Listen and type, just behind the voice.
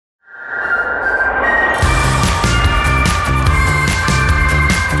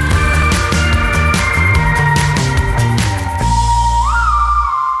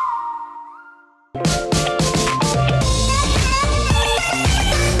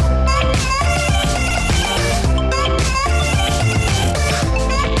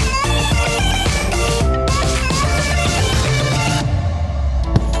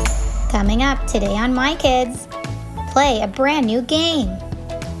Today on myKids, play a brand new game.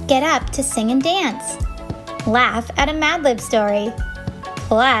 Get up to sing and dance. Laugh at a Mad Lib story.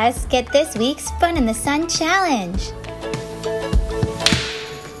 Plus, get this week's Fun in the Sun challenge.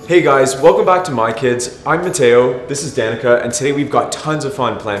 Hey guys, welcome back to myKids. I'm Mateo, this is Danica, and today we've got tons of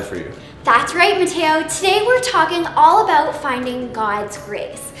fun planned for you. That's right, Mateo. Today we're talking all about finding God's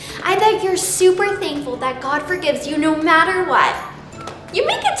grace. I bet you're super thankful that God forgives you no matter what. You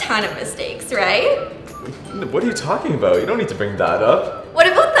make a ton of mistakes, right? What are you talking about? You don't need to bring that up. What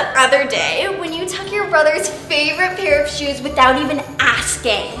about the other day when you took your brother's favorite pair of shoes without even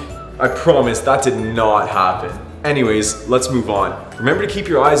asking? I promise that did not happen. Anyways, let's move on. Remember to keep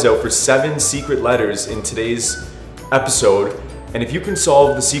your eyes out for 7 secret letters in today's episode. And if you can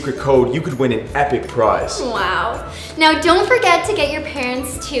solve the secret code, you could win an epic prize. Wow. Now don't forget to get your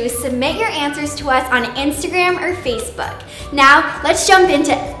parents to submit your answers to us on Instagram or Facebook. Now let's jump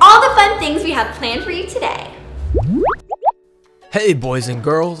into all the fun things we have planned for you today. Hey boys and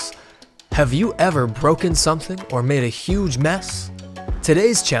girls, have you ever broken something or made a huge mess?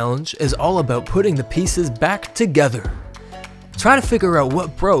 Today's challenge is all about putting the pieces back together. Try to figure out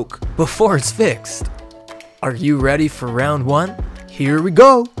what broke before it's fixed. Are you ready for round 1? Here we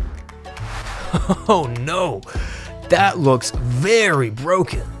go! Oh no, that looks very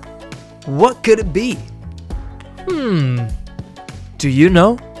broken. What could it be? Do you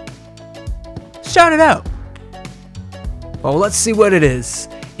know? Shout it out! Well, let's see what it is.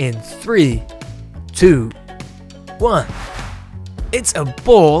 In 3, 2, 1. It's a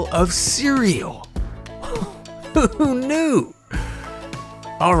bowl of cereal. Who knew?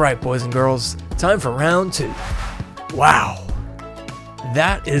 Alright boys and girls, time for round 2. Wow,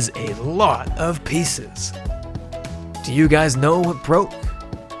 that is a lot of pieces. Do you guys know what broke?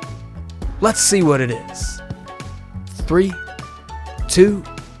 Let's see what it is. 3, 2,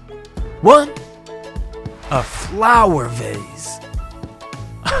 1. A flower vase.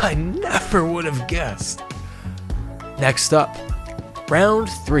 I never would have guessed. Next up, round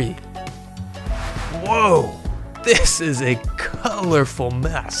 3. Whoa, this is a colorful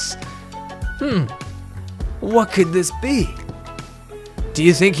mess. What could this be? Do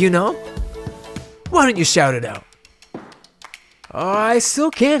you think you know? Why don't you shout it out? I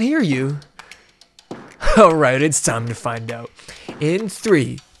still can't hear you. Alright, it's time to find out. In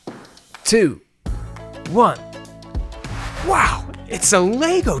 3, 2, 1. Wow, it's a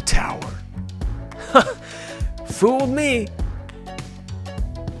Lego tower. Fooled me.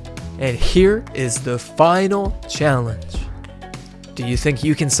 And here is the final challenge. Do you think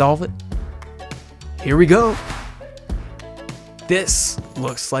you can solve it? Here we go. This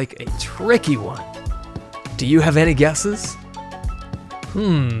looks like a tricky one. Do you have any guesses?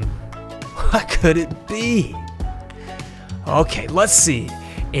 What could it be? Okay, let's see.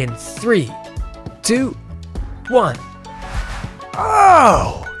 In 3, 2, 1.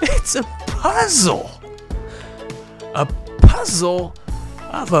 Oh, it's a puzzle. A puzzle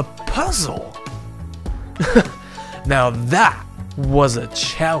of a puzzle. Now that was a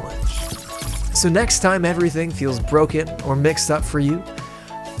challenge. So next time everything feels broken or mixed up for you,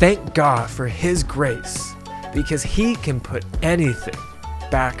 thank God for His grace, because He can put anything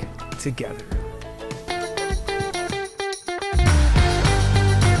back together.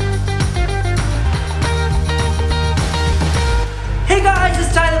 Hey guys,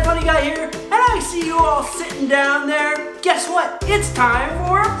 it's Ty the Funny Guy here, and I see you all sitting down there. Guess what? It's time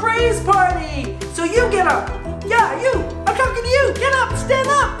for a praise party! So you get up. Yeah, you! I'm talking to you! Get up! Stand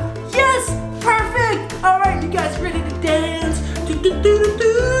up! Yes! Perfect! Alright, you guys ready to dance?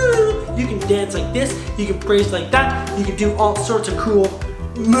 Do-do-do-do-do! You can dance like this, you can praise like that, you can do all sorts of cool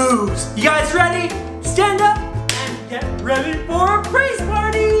moves. You guys ready? Stand up and get ready for a praise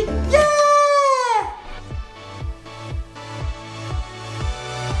party! Yeah!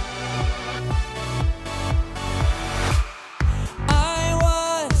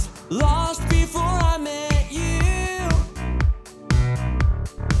 Lost before I met you.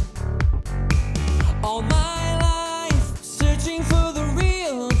 All my life searching for the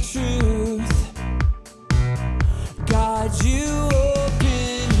real truth. God, you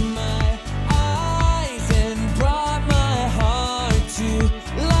opened my eyes and brought my heart to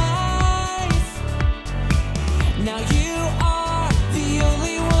life.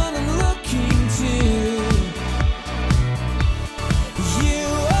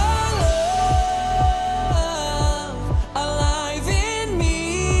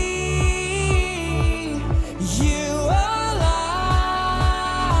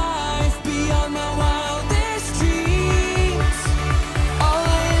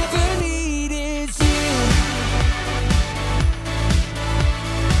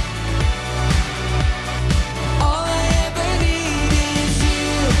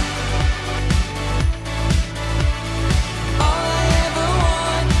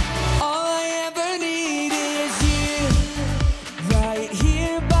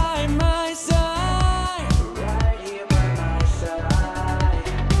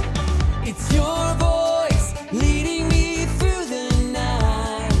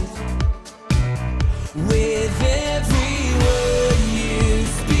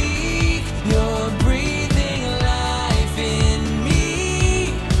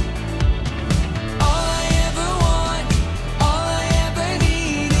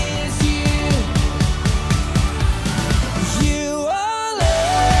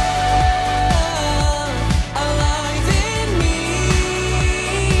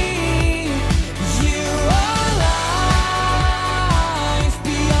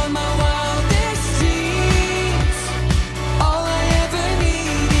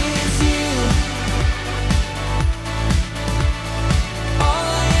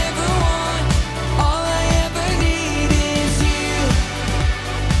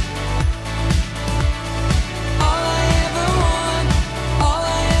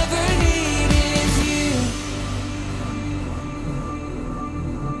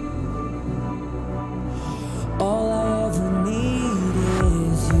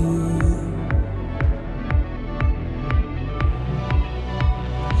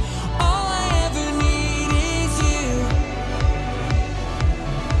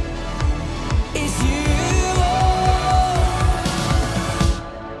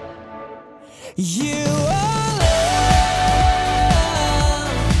 You are love,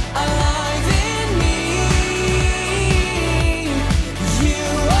 alive in me. You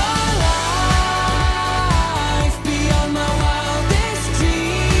are life beyond my wildest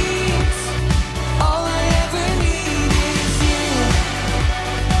dreams. All I ever need is you.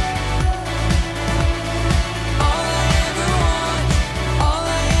 All I ever want, all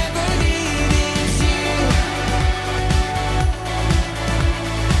I ever need is you.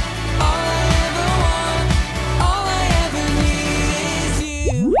 All I ever want, all I ever need is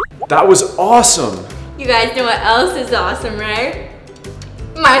you. That was awesome. You guys know what else is awesome, right?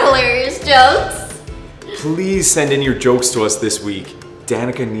 My hilarious jokes. Please send in your jokes to us this week.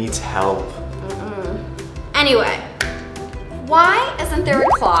 Danica needs help. Anyway, why isn't there a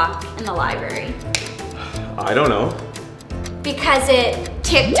clock in the library? I don't know. Because it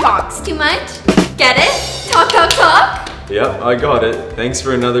tick-tocks too much? Get it? Talk, talk, talk? Yep, I got it. Thanks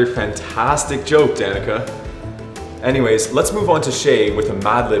for another fantastic joke, Danica. Anyways, let's move on to Shay with a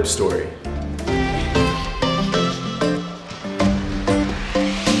Mad Lib story.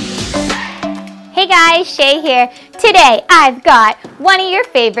 Hey guys, Shay here. Today I've got one of your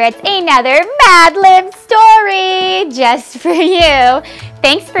favorites, another Mad Lib story just for you.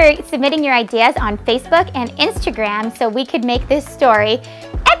 Thanks for submitting your ideas on Facebook and Instagram so we could make this story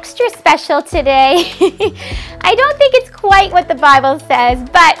extra special today. I don't think it's quite what the Bible says,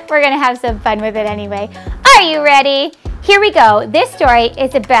 but we're gonna have some fun with it anyway. Are you ready? Here we go. This story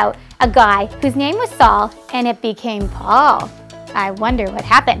is about a guy whose name was Saul and it became Paul. I wonder what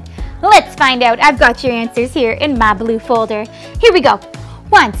happened. Let's find out. I've got your answers here in my blue folder. Here we go.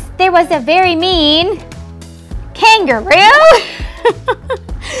 Once there was a very mean kangaroo.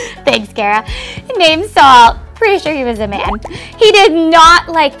 Thanks, Kara. Named Saul. Pretty sure he was a man. He did not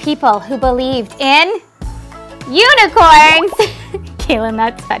like people who believed in unicorns. Kaylin,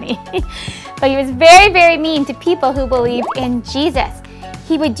 that's funny. But he was very, very mean to people who believed in Jesus.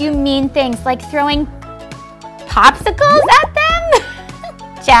 He would do mean things like throwing popsicles at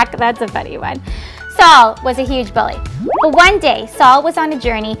them. Jack, that's a funny one. Saul was a huge bully. But one day, Saul was on a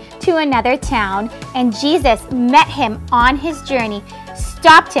journey to another town, and Jesus met him on his journey,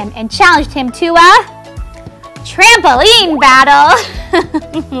 stopped him, and challenged him to a trampoline battle.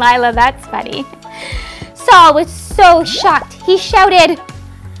 Lila, that's funny. Saul was so shocked. He shouted,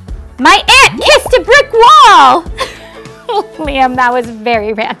 "My aunt kissed a brick wall!" Liam, that was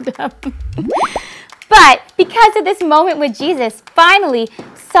very random. But because of this moment with Jesus, finally,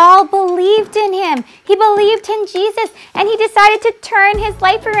 Saul believed in him. He believed in Jesus, and he decided to turn his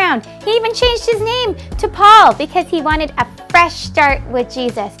life around. He even changed his name to Paul because he wanted a fresh start with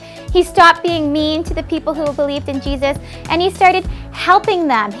Jesus. He stopped being mean to the people who believed in Jesus, and he started helping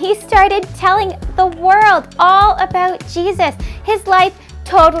them. He started telling the world all about Jesus. His life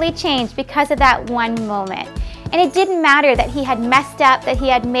totally changed because of that one moment. And it didn't matter that he had messed up, that he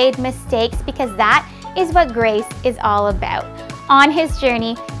had made mistakes, because that is what grace is all about. On his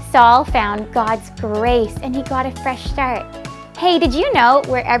journey, Saul found God's grace and he got a fresh start. Hey, did you know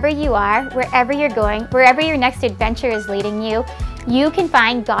wherever you are, wherever you're going, wherever your next adventure is leading you, you can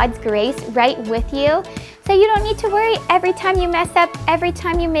find God's grace right with you? So you don't need to worry every time you mess up, every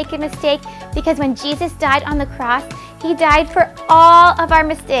time you make a mistake, because when Jesus died on the cross, he died for all of our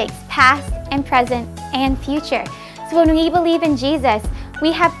mistakes, past and present and future. So when we believe in Jesus,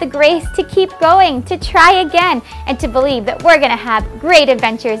 we have the grace to keep going, to try again, and to believe that we're gonna have great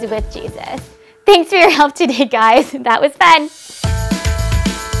adventures with Jesus. Thanks for your help today, guys. That was fun.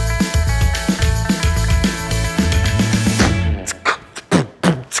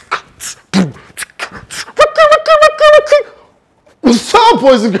 What's up,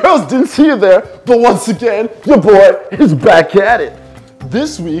 boys and girls? Didn't see you there, but once again, your boy is back at it.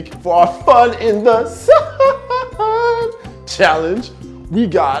 This week, for our Fun in the Sun challenge, we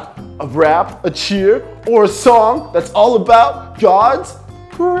got a rap, a cheer, or a song that's all about God's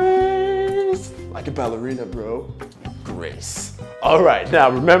grace. Like a ballerina, bro. Grace. All right, now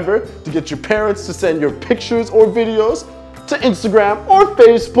remember to get your parents to send your pictures or videos to Instagram or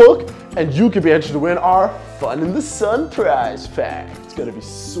Facebook, and you can be entered to win our Fun in the Sun prize pack. It's gonna be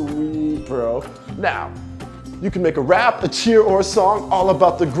sweet, bro. Now, you can make a rap, a cheer, or a song all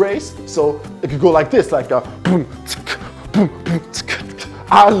about the grace. So it could go like this, like a boom, tsk, boom, boom, tsk.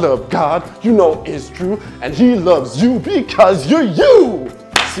 I love God, you know it's true, and he loves you because you're you.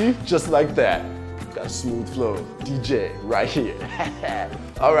 See, just like that. Got a smooth flow, DJ right here.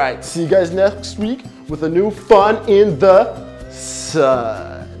 All right, see you guys next week with a new Fun in the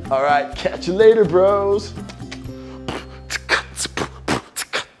Sun. All right, catch you later, bros.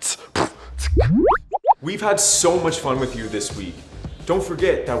 We've had so much fun with you this week. Don't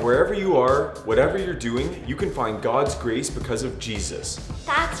forget that wherever you are, whatever you're doing, you can find God's grace because of Jesus.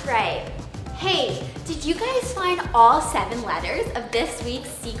 That's right. Hey, did you guys find all 7 letters of this week's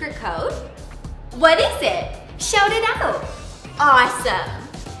secret code? What is it? Shout it out. Awesome.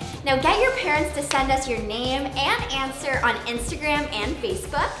 Now get your parents to send us your name and answer on Instagram and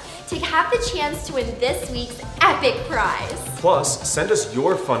Facebook to have the chance to win this week's epic prize. Plus, send us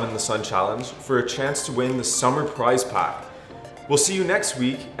your Fun in the Sun challenge for a chance to win the summer prize pack. We'll see you next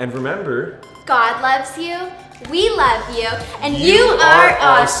week, and remember, God loves you, we love you, and you are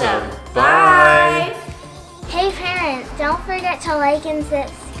awesome. Bye. Hey parents, don't forget to like and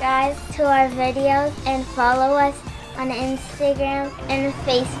subscribe to our videos and follow us on Instagram and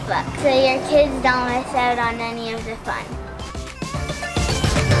Facebook so your kids don't miss out on any of the fun.